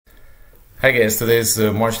Hi guys, today is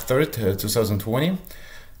March 3rd, 2020,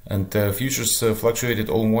 and futures fluctuated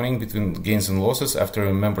all morning between gains and losses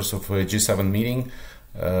after members of G7 meeting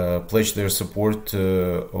pledged their support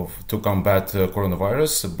to combat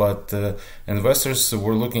coronavirus, but investors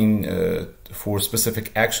were looking for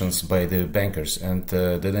specific actions by the bankers, and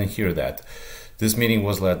they didn't hear that. This meeting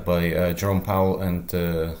was led by Jerome Powell and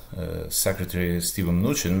Secretary Steven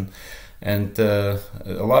Mnuchin. And a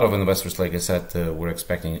lot of investors, like I said, were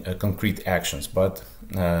expecting concrete actions, but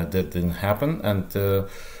that didn't happen. And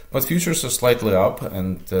but futures are slightly up,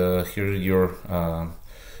 and here are your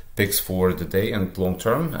picks for the day and long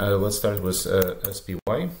term. Let's start with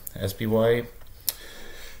SPY. SPY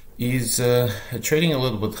is trading a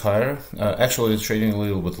little bit higher. Actually, it's trading a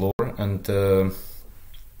little bit lower, and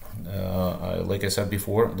like I said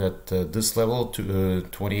before, that this level to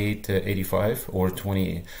 2885 or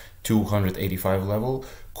 285 level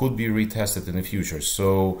could be retested in the future.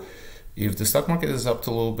 So if the stock market is up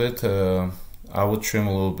a little bit, I would trim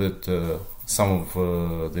a little bit some of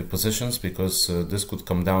the positions, because this could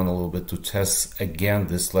come down a little bit to test again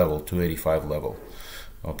this level, 285 level.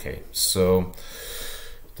 Okay, so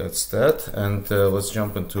that's that, and let's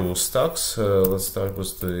jump into stocks. Let's start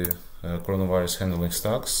with the coronavirus handling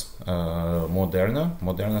stocks.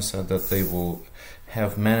 Moderna said that they will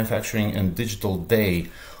have manufacturing and digital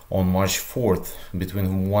day on March 4th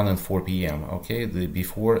between 1 and 4 p.m. Okay,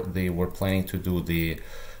 before they were planning to do the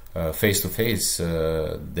face-to-face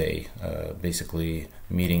day, basically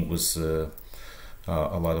meeting with a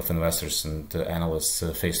lot of investors and analysts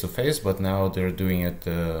face-to-face, but now they're doing it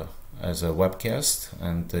as a webcast,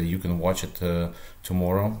 and you can watch it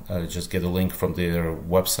tomorrow. Just get a link from their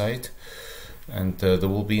website, and that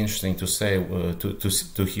will be interesting to say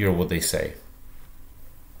to hear what they say.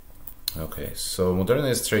 Okay, so Moderna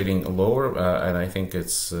is trading lower, and I think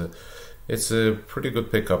it's a pretty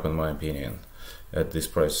good pickup in my opinion at this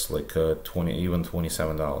price, like even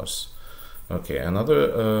 $27. Okay,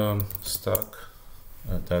 another stock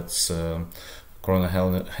that's corona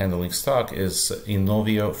handling stock is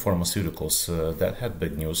Inovio Pharmaceuticals. That had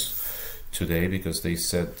big news today, because they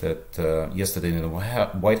said that yesterday in the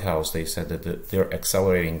White House they said that they're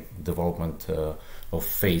accelerating development of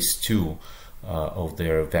phase 2 of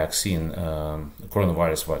their vaccine,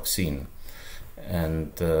 coronavirus vaccine,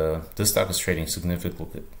 and this stock is trading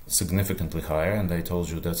significantly higher, and I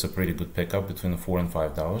told you that's a pretty good pickup between $4 and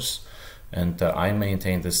 $5, and I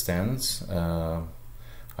maintain this stance.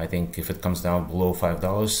 I think if it comes down below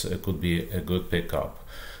 $5, it could be a good pickup.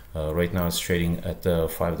 Right now it's trading at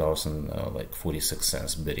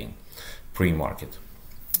 $5.46 bidding pre-market.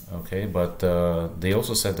 Okay, but they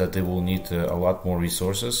also said that they will need a lot more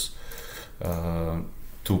resources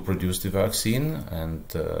to produce the vaccine, and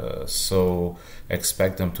so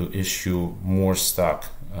expect them to issue more stock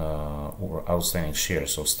or outstanding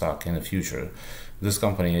shares of stock in the future. This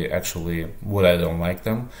company, actually, what I don't like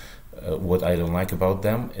about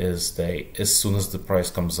them is they, as soon as the price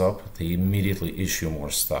comes up, they immediately issue more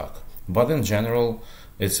stock. But in general,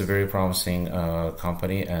 it's a very promising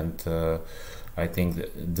company, and I think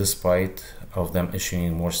that despite of them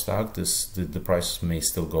issuing more stock, the price may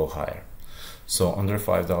still go higher. So under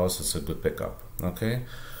 $5 is a good pickup. Okay,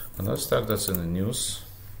 another stock that's in the news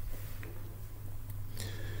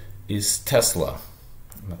is Tesla.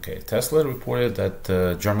 Okay, Tesla reported that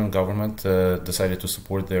the German government decided to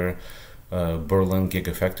support their Berlin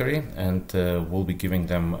Gigafactory, and will be giving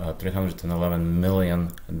them $311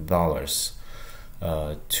 million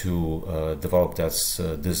to develop this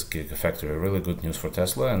Gigafactory. Really good news for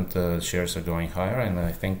Tesla, and shares are going higher, and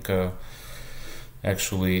I think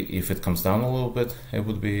actually, if it comes down a little bit, it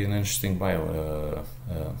would be an interesting buy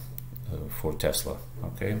for Tesla.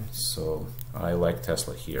 Okay, so I like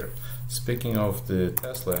Tesla here. Speaking of the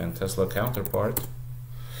Tesla and Tesla counterpart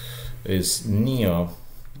is NIO.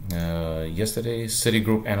 Yesterday,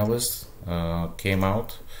 Citigroup analyst came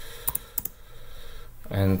out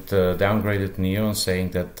and downgraded NIO, and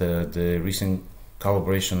saying that the recent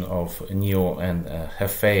collaboration of NIO and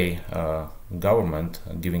Hefei government,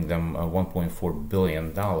 giving them $1.4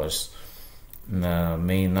 billion,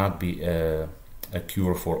 may not be a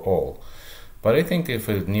cure for all. But I think if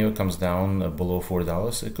NIO comes down below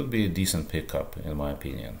 $4, it could be a decent pickup, in my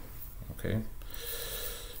opinion. Okay.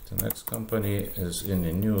 The next company is in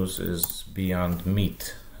the news is BYND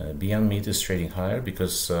Meat. BYND Meat is trading higher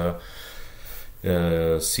because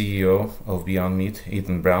CEO of BYND Meat,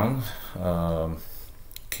 Ethan Brown,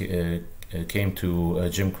 came to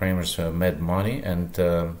Jim Cramer's Mad Money and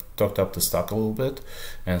talked up the stock a little bit,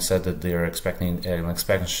 and said that they are expecting an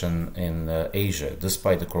expansion in Asia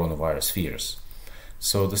despite the coronavirus fears.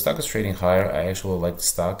 So the stock is trading higher. I actually like the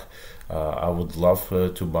stock. I would love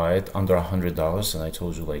to buy it under $100, and I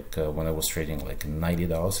told you, like when I was trading like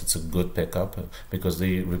 $90, it's a good pickup because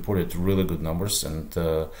they reported really good numbers and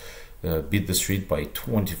beat the street by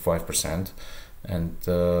 25%, and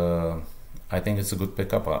I think it's a good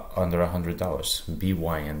pickup under $100.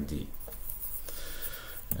 BYND.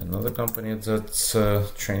 Another company that's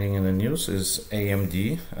trading in the news is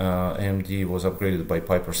AMD. AMD was upgraded by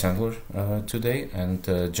Piper Sandler today, and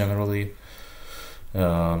generally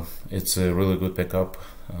it's a really good pickup.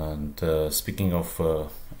 And speaking of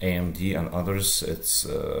AMD and others, it's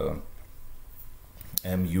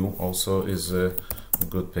MU also is a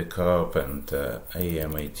good pickup, and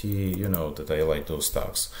AMAT, you know that I like those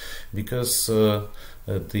stocks because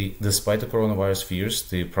despite the coronavirus fears,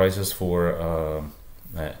 the prices for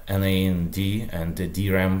NAND and the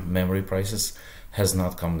DRAM memory prices has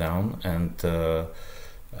not come down, and a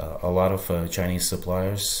lot of Chinese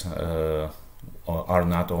suppliers are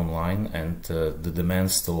not online, and the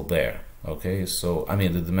demand's still there. Okay, so I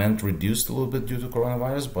mean the demand reduced a little bit due to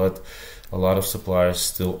coronavirus, but a lot of suppliers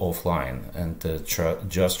still offline and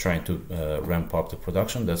just trying to ramp up the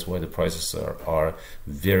production. That's why the prices are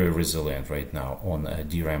very resilient right now on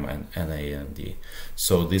DRAM and NAND.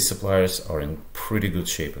 So these suppliers are in pretty good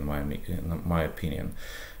shape in my opinion.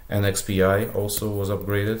 NXPI also was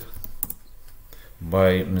upgraded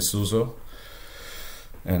by Misuzo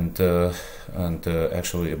and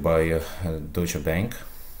actually by Deutsche Bank.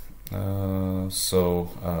 So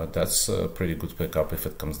that's a pretty good pickup if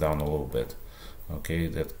it comes down a little bit. Okay,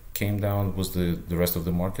 that came down was the rest of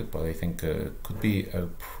the market, but I think could be a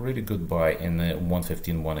pretty good buy in the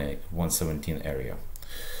 115, 117 area.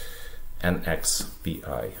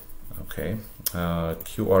 NXPI. Okay,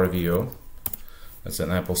 QRVO, that's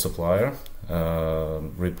an Apple supplier,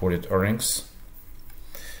 reported earnings.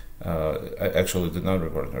 Actually did not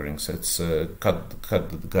report earnings. It's cut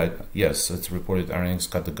the guide. Yes, it's reported earnings,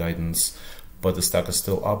 cut the guidance, but the stock is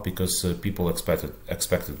still up because people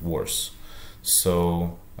expected worse.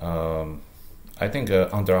 So I think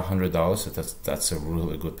under $100, that's a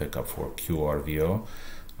really good pickup for QRVO.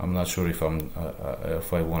 I'm not sure if I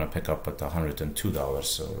want to pick up at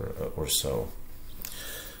 $102 or so.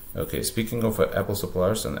 Okay, speaking of Apple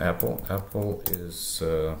suppliers and Apple is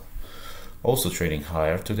also trading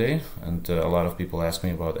higher today, and a lot of people ask me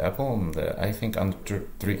about Apple, and I think under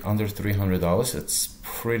 $300 it's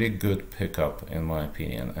pretty good pickup in my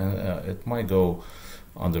opinion, and it might go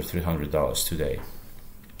under $300 today.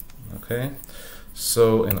 Okay,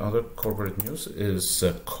 so in other corporate news is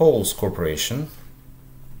Kohl's Corporation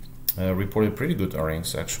reported pretty good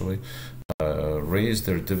earnings actually, raised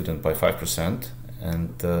their dividend by 5%,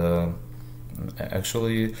 and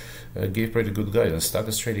actually gave pretty good guidance. Stock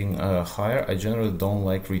is trading higher. I generally don't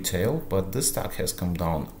like retail, but this stock has come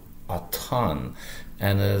down a ton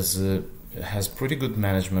and has pretty good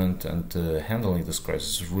management and handling this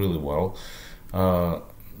crisis really well.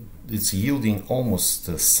 It's yielding almost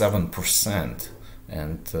 7%,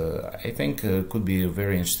 and I think could be a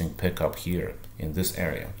very interesting pickup here in this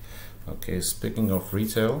area. Okay, speaking of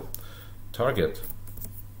retail, Target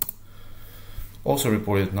also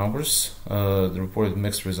reported numbers. They reported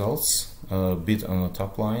mixed results, beat on the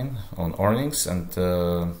top line on earnings, and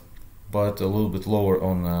but a little bit lower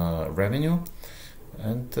on revenue.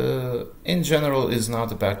 And in general, is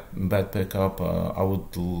not a bad pickup. I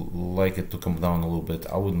would like it to come down a little bit.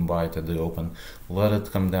 I wouldn't buy it at the open. Let it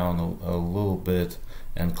come down a little bit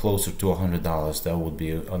and closer to $100. That would be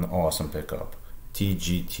an awesome pickup.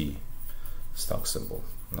 TGT stock symbol.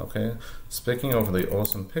 Okay, speaking of the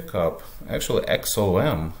awesome pickup, actually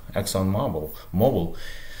Exxon Mobil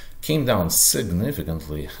came down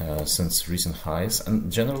significantly since recent highs, and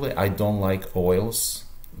generally I don't like oils,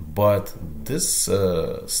 but this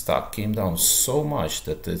stock came down so much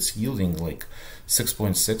that it's yielding like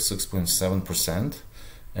 6.7%,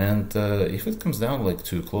 and if it comes down like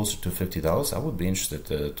to closer to $50, I would be interested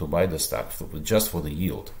to buy the stock just for the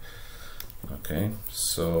yield. Okay,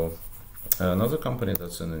 so another company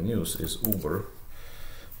that's in the news is Uber.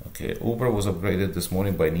 Okay, Uber was upgraded this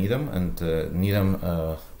morning by Needham, and Needham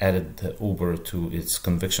added Uber to its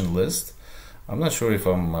conviction list. I'm not sure if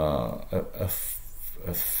I'm a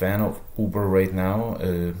fan of Uber right now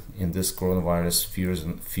in this coronavirus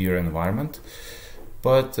fear environment,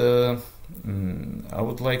 but I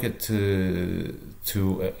would like it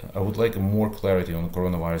I would like more clarity on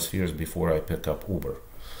coronavirus fears before I pick up Uber.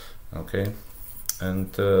 Okay.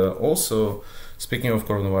 And also, speaking of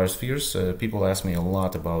coronavirus fears, people ask me a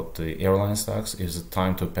lot about the airline stocks. Is it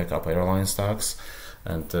time to pick up airline stocks?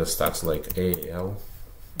 And stocks like AAPL,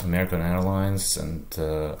 American Airlines, and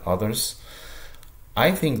others.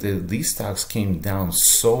 I think that these stocks came down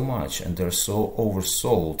so much and they're so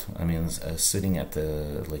oversold. I mean, sitting at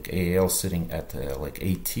like AAL sitting at like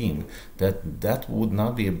 18, that would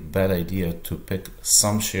not be a bad idea to pick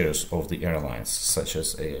some shares of the airlines, such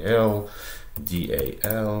as AAL,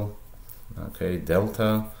 DAL, okay,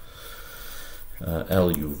 Delta,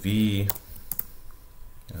 LUV,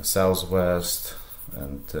 Southwest,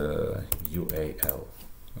 and UAL.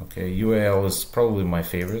 Okay, UAL is probably my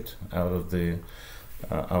favorite out of the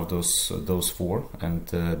those four, and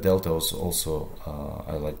Delta is also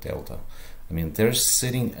I like Delta. I mean, they're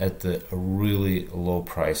sitting at the really low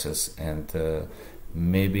prices, and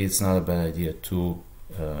maybe it's not a bad idea to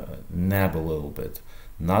nab a little bit,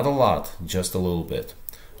 not a lot, just a little bit.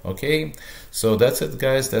 Okay, so that's it,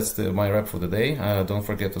 guys. That's my wrap for the day. Don't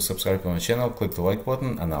forget to subscribe to my channel, click the like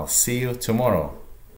button, and I'll see you tomorrow.